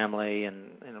his family, and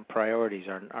you know, priorities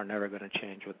are never going to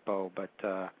change with Bo. But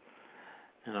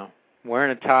you know,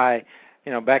 wearing a tie,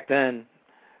 you know, back then,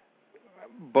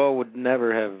 Bo would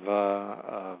never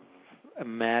have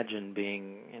imagined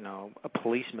being, you know, a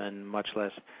policeman, much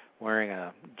less wearing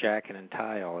a jacket and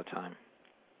tie all the time.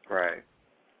 Right.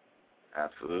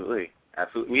 Absolutely.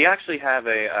 We actually have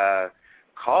a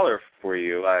caller for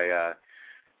you.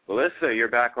 Melissa, you're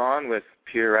back on with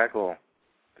Peter Reckell.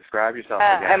 Describe yourself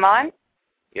again. I'm on?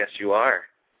 Yes, you are.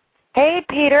 Hey,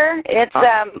 Peter. It's,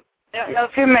 I don't know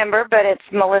if you remember, but it's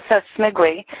Melissa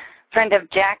Smigley, friend of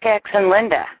Jack X and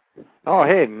Linda. Oh,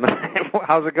 hey.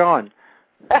 How's it going?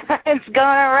 It's going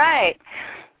all right.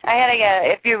 I had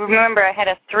if you remember, I had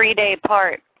a 3-day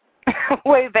part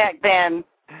way back then.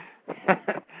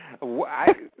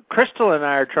 Crystal and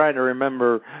I are trying to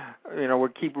remember, you know, we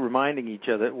keep reminding each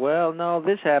other, well, no,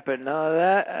 this happened, no,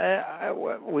 that,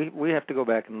 we have to go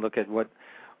back and look at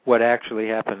what actually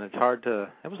happened. It's hard to,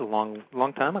 it was a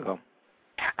long time ago.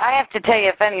 I have to tell you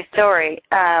a funny story.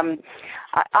 I'm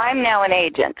now an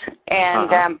agent, and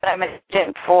but I'm an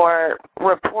agent for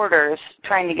reporters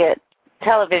trying to get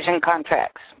television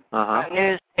contracts on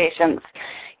news stations.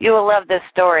 You will love this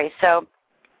story. So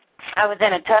I was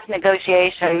in a tough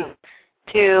negotiation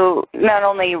to not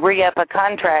only re-up a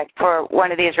contract for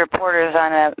one of these reporters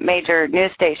on a major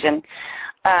news station,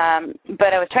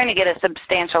 but I was trying to get a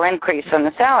substantial increase on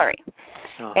the salary.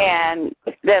 And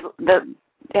the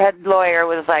head lawyer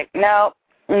was like, no.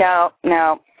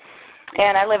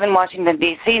 And I live in Washington,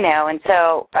 D.C. now, and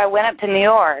so I went up to New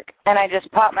York, and I just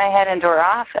popped my head into her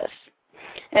office.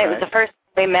 And it was the first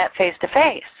time we met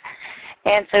face-to-face.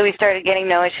 And so we started getting to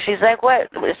know each other. She's like, what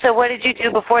did you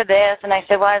do before this? And I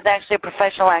said, well, I was actually a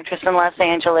professional actress in Los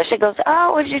Angeles. She goes,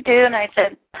 oh, what did you do? And I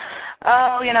said,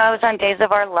 oh, you know, I was on Days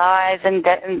of Our Lives and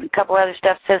a couple other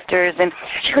stuff, Sisters. And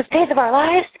she goes, Days of Our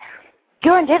Lives?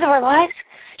 You were on Days of Our Lives?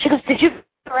 She goes, did you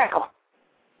Reckell?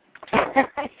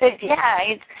 I said, yeah,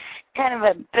 he's kind of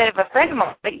a bit of a friend of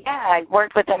mine, but yeah, I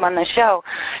worked with him on the show.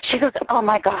 She goes, oh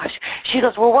my gosh. She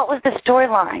goes, well, what was the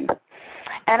storyline?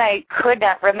 And I could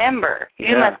not remember.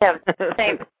 You must have the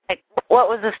same, like, what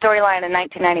was the storyline in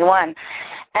 1991?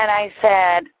 And I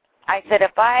said,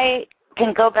 if I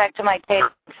can go back to my tape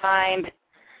and find,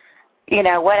 you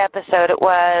know, what episode it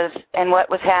was and what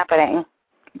was happening,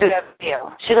 do that with you.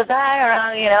 She goes, I don't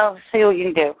know, you know, see what you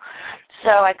can do. So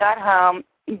I got home,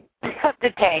 picked up the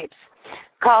tapes,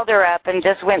 called her up, and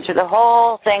just went through the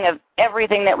whole thing of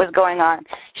everything that was going on.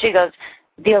 She goes,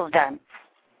 deal's done.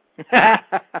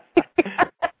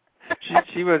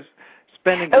 she was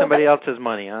spending somebody else's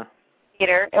money, huh?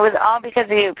 Peter, it was all because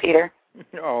of you, Peter.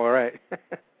 Oh, all right.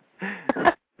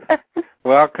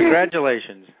 Well,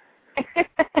 congratulations.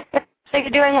 So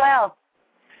you're doing well.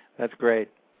 That's great.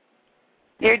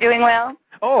 You're doing well?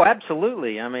 Oh,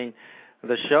 absolutely. I mean,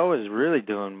 the show is really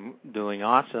doing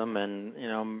awesome, and you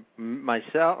know,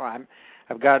 myself,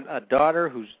 I've got a daughter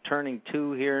who's turning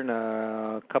 2 here in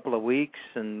a couple of weeks,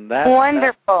 and that's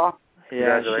wonderful.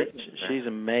 Yeah, she's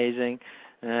amazing,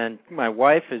 and my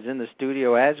wife is in the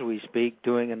studio as we speak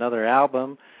doing another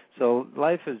album. So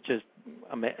life is just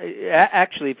amazing.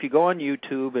 Actually, if you go on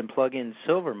YouTube and plug in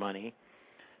Silver Money,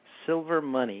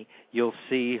 you'll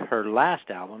see her last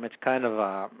album. It's kind of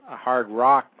a hard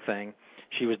rock thing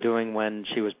she was doing when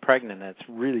she was pregnant. It's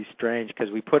really strange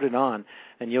because we put it on,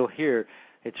 and you'll hear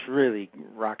it's really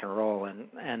rock and roll.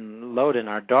 And Loden,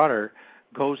 our daughter,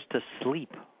 goes to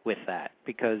sleep with that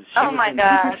because she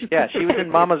gosh. Yeah, she was in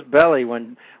Mama's belly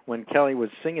when Kelly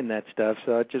was singing that stuff.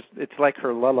 So it's like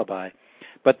her lullaby.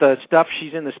 But the stuff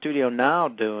she's in the studio now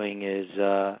doing is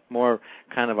more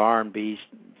kind of R&B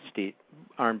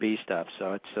stuff.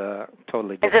 So it's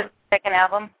totally different. Is this the second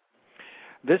album?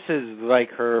 This is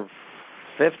like her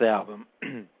 5th album.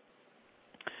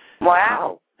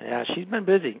 Wow. Yeah, she's been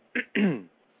busy.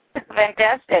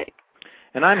 Fantastic.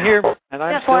 And I'm here, and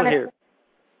I'm still here.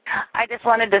 I just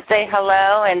wanted to say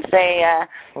hello and say,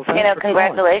 you know,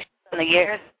 congratulations on the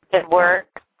years. Good work.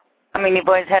 I mean, you've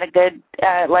always had a good,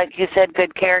 like you said,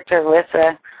 good character with,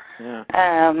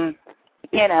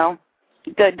 you know,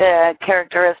 good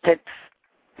characteristics,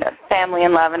 family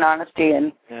and love and honesty,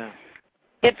 and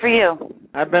good for you.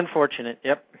 I've been fortunate,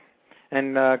 yep.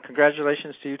 And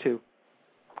congratulations to you, too.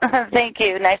 Thank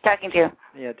you. Nice talking to you.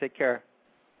 Yeah, take care.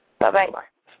 Bye-bye.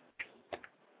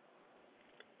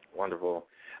 wonderful.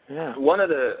 Yeah. One of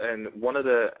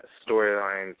the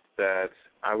storylines that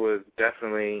I was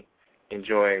definitely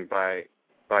enjoying by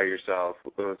yourself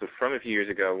was from a few years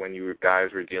ago when you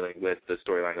guys were dealing with the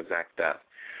storyline of Zach's death,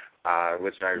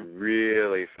 which I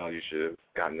really felt you should have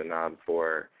gotten the nod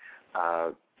for.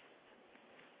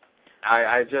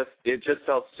 It just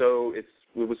felt so. It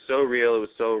was so real. It was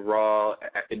so raw.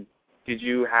 Did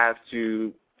you have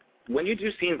to, when you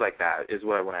do scenes like that? Is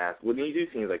what I want to ask. When you do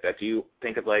scenes like that, do you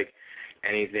think of like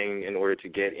anything in order to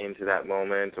get into that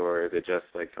moment, or is it just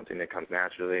like something that comes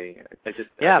naturally?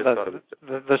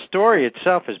 The story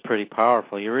itself is pretty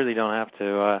powerful. You really don't have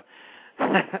to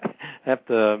have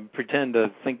to pretend to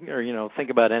think or think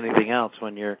about anything else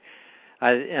when you're.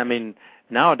 I mean,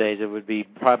 nowadays it would be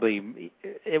probably.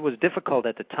 It was difficult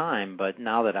at the time, but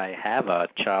now that I have a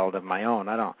child of my own,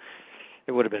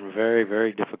 it would have been very,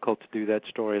 very difficult to do that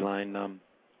storyline.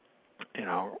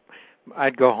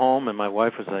 I'd go home and my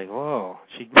wife was like, "Whoa,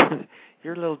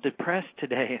 you're a little depressed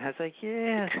today." And I was like,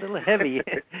 "Yeah, it's a little heavy,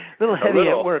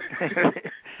 at work."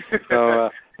 So,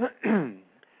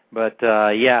 but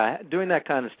doing that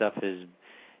kind of stuff is,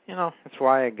 that's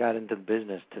why I got into the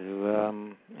business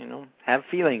to, have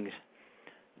feelings.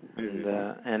 And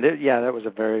that was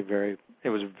it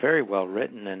was very well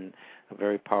written and a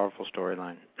very powerful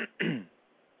storyline.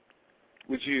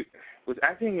 Was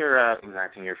acting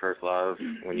your first love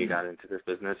when you got into this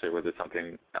business, or was it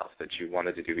something else that you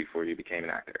wanted to do before you became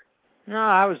an actor? No,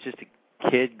 I was just a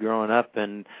kid growing up,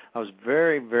 and I was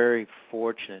very, very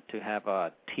fortunate to have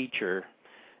a teacher.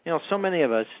 So many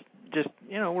of us just,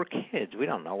 we're kids. We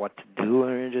don't know what to do,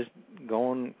 and we're just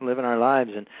going, living our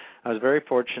lives. And I was very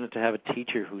fortunate to have a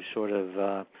teacher who sort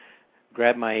of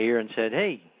grabbed my ear and said,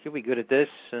 "Hey, you'll be good at this."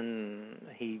 And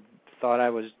he thought I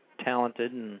was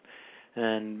talented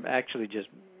and actually just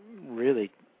really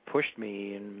pushed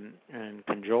me and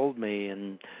cajoled me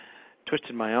and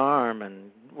twisted my arm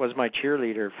and was my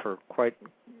cheerleader for quite,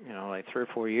 like 3 or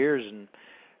 4 years. And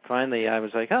finally I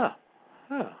was like, oh,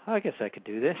 I guess I could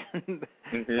do this.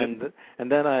 Mm-hmm. And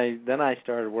then I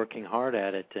started working hard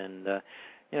at it. And,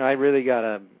 I really got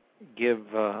to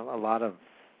give a lot of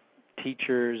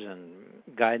teachers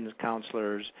and guidance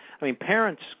counselors. I mean,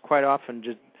 parents quite often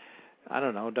just,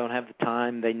 don't have the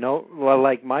time. They know,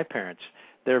 like my parents,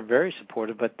 they're very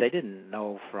supportive, but they didn't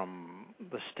know from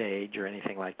the stage or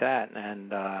anything like that.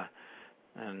 And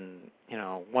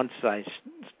once I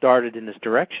started in this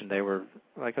direction, they were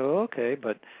like, "Oh, okay."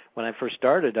 But when I first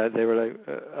started, they were like,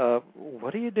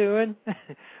 "What are you doing?"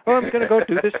 "Oh, I'm going to go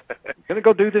do this. I'm going to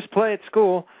go do this play at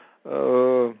school."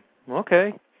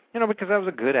 Okay. Because I was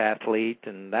a good athlete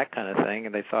and that kind of thing,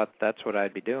 and they thought that's what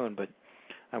I'd be doing, but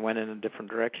I went in a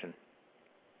different direction.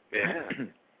 Yeah.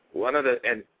 One of the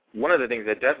things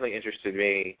that definitely interested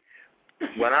me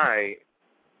when I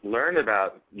learned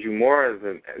about you more as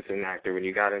an actor, when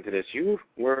you got into this, you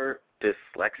were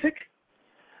dyslexic?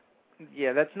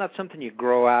 Yeah, that's not something you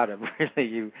grow out of,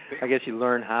 really. I guess you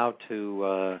learn how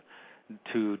to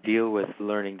deal with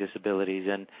learning disabilities,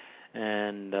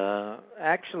 and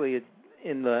actually,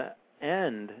 in the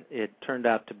end, it turned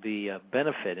out to be a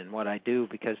benefit in what I do,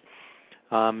 because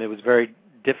it was very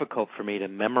difficult for me to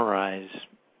memorize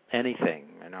anything.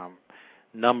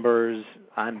 Numbers,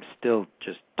 I'm still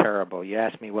just terrible. You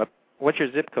ask me what's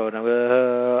your zip code, and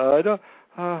I don't.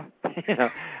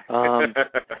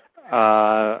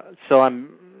 So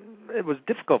it was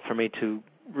difficult for me to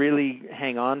really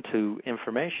hang on to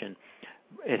information.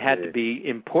 It had to be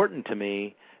important to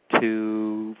me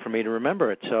for me to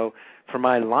remember it. So for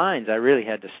my lines, I really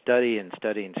had to study and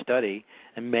study and study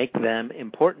and make them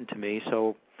important to me.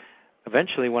 So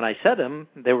eventually, when I said them,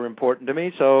 they were important to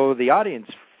me, so the audience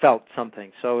felt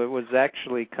something. So it was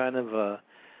actually kind of a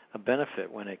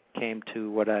benefit when it came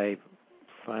to what I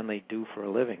finally do for a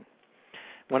living.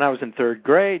 When I was in 3rd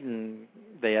grade and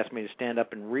they asked me to stand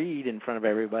up and read in front of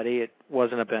everybody, it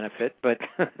wasn't a benefit. But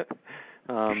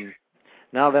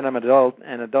now that I'm an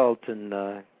adult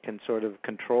and can sort of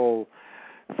control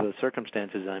the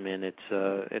circumstances I'm in, it's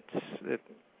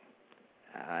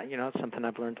something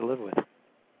I've learned to live with.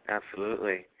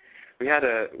 Absolutely. We had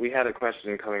a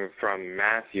question coming from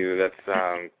Matthew that's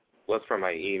was from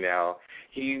my email.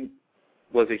 He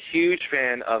was a huge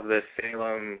fan of the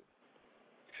Salem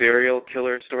serial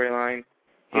killer storyline.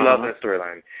 He loved that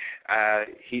storyline.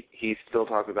 He still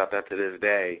talks about that to this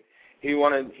day.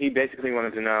 He basically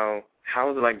wanted to know, how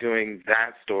was it like doing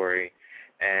that story,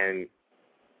 and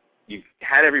you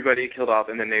had everybody killed off,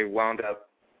 and then they wound up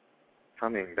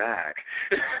coming back.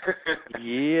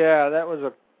 Yeah, that was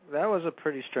a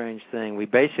pretty strange thing. We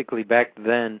basically back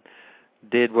then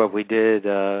did what we did.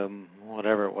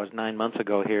 whatever it was, 9 months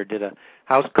ago here, did a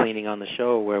house cleaning on the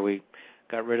show where we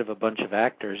got rid of a bunch of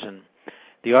actors, and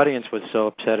the audience was so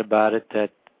upset about it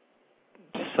that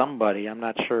somebody, I'm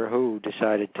not sure who,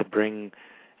 decided to bring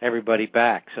everybody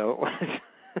back. So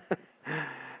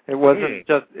it wasn't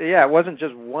it wasn't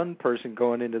just one person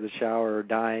going into the shower or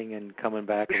dying and coming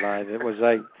back alive. It was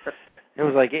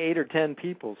like 8 or 10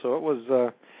 people. So it was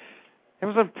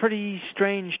a pretty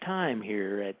strange time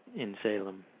here in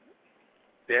Salem.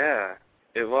 Yeah,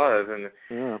 it was, and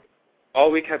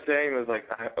all we kept saying was like,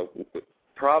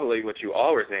 probably what you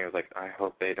all were saying was like, I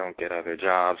hope they don't get other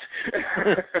jobs,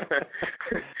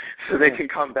 so they can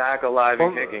come back alive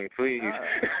and kicking, please.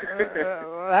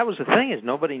 That was the thing, is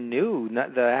nobody knew.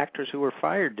 The actors who were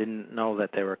fired didn't know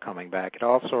that they were coming back. It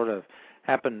all sort of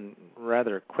happened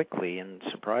rather quickly and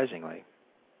surprisingly.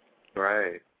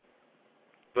 Right.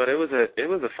 But it was a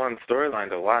fun storyline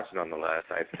to watch, nonetheless.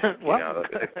 I think,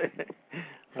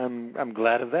 I'm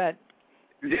glad of that.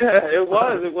 Yeah, it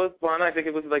was fun. I think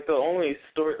it was like the only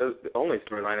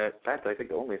storyline. In fact, I think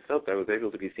the only soap that was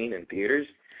able to be seen in theaters.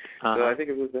 So I think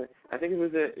it was a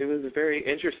very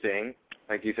interesting,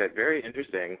 like you said, very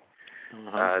interesting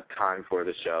time for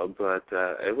the show. But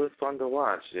it was fun to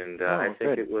watch, and I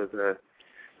think it was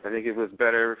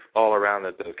better all around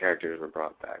that those characters were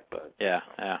brought back. But yeah,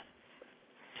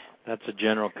 that's a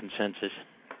general consensus.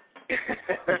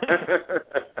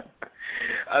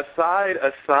 Aside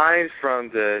from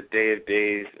the Day of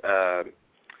Days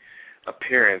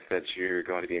appearance that you're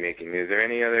going to be making, is there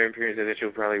any other appearances that you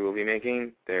probably will be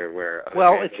making there?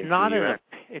 It's not an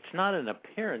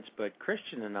appearance, but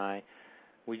Christian and I,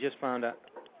 we just found out.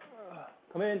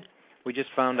 Come in. We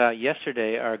just found out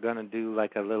yesterday are going to do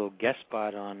like a little guest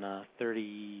spot on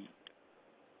 30.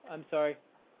 I'm sorry.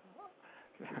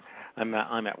 I'm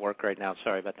at work right now.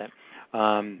 Sorry about that.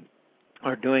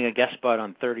 Are doing a guest spot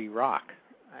on 30 Rock.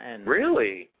 And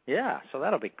really? Yeah, so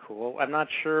that'll be cool. I'm not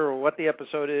sure what the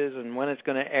episode is and when it's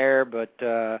going to air, but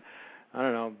I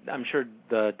don't know. I'm sure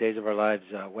the Days of Our Lives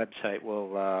website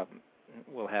will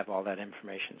have all that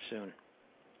information soon.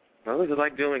 What was it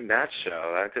like doing that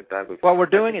show? Well, we're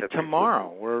doing it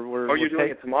tomorrow. You're doing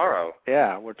it tomorrow?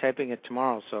 Yeah, we're taping it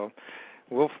tomorrow, so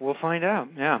we'll find out.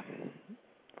 Yeah.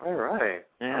 All right.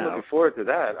 Yeah. I'm looking forward to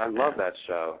that. I love that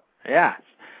show. Yeah.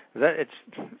 It's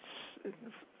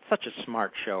such a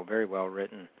smart show, very well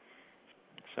written.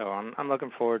 So I'm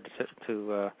looking forward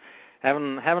to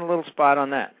having a little spot on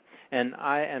that. And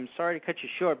I am sorry to cut you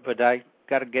short, but I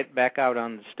got to get back out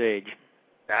on the stage.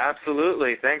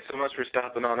 Absolutely. Thanks so much for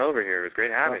stopping on over here. It was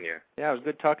great having you. Yeah, it was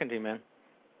good talking to you, man.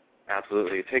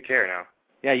 Absolutely. Take care now.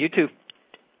 Yeah, you too.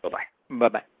 Bye-bye.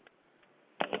 Bye-bye.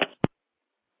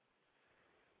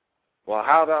 Well,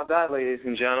 how about that, ladies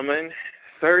and gentlemen?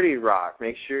 30 Rock.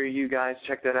 Make sure you guys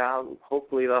check that out.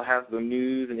 Hopefully they'll have the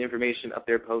news and information up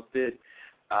there posted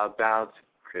about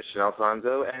Christian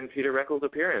Alfonso and Peter Reckell's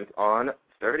appearance on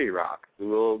 30 Rock. We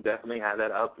will definitely have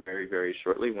that up very, very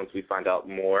shortly once we find out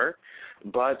more.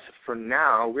 But for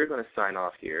now, we're going to sign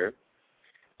off here,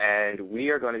 and we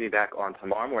are going to be back on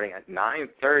tomorrow morning at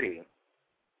 9:30.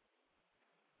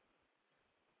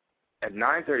 At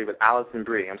 9:30 with Allison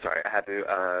Brie. I'm sorry, I had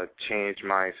to change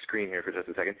my screen here for just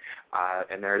a second.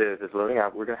 And there it is. It's loading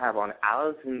up. We're going to have on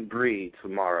Allison Brie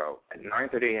tomorrow at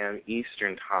 9:30 a.m.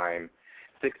 Eastern Time,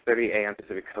 6:30 a.m.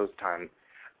 Pacific Coast Time.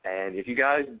 And if you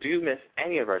guys do miss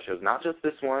any of our shows, not just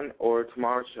this one or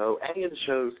tomorrow's show, any of the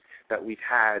shows that we've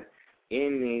had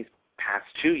in these past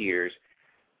 2 years,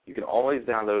 you can always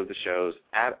download the shows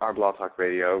at our Blog Talk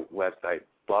Radio website,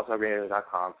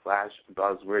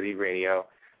 blogtalkradio.com/buzzworthyradio.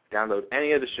 Download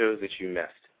any of the shows that you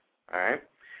missed, all right?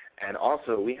 And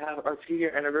also, we have our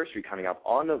 2-year anniversary coming up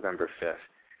on November 5th.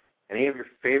 Any of your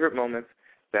favorite moments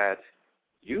that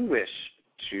you wish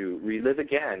to relive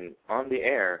again on the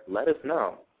air, let us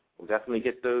know. We'll definitely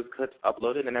get those clips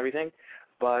uploaded and everything.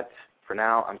 But for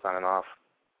now, I'm signing off.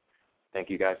 Thank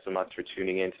you guys so much for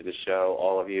tuning in to the show,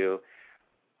 all of you.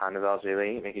 I'm Naval J.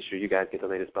 Lee, making sure you guys get the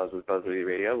latest buzz with Buzzworthy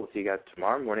Radio. We'll see you guys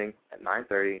tomorrow morning at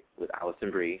 9:30 with Allison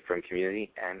Brie from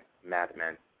Community and Mad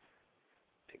Men.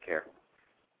 Take care.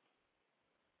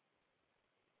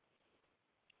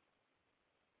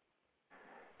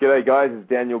 G'day guys, it's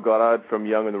Daniel Goddard from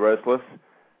Young and the Restless,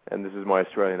 and this is my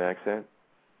Australian accent.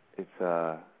 It's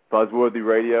Buzzworthy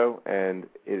Radio, and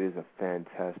it is a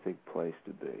fantastic place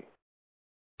to be.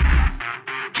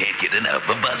 Can't get enough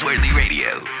of Buzzworthy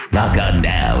Radio. Log on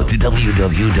now to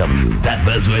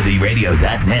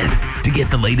www.buzzworthyradio.net to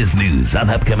get the latest news on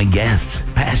upcoming guests,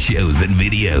 past shows, and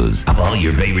videos of all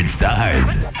your favorite stars.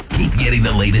 Keep getting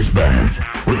the latest buzz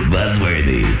with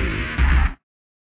Buzzworthy.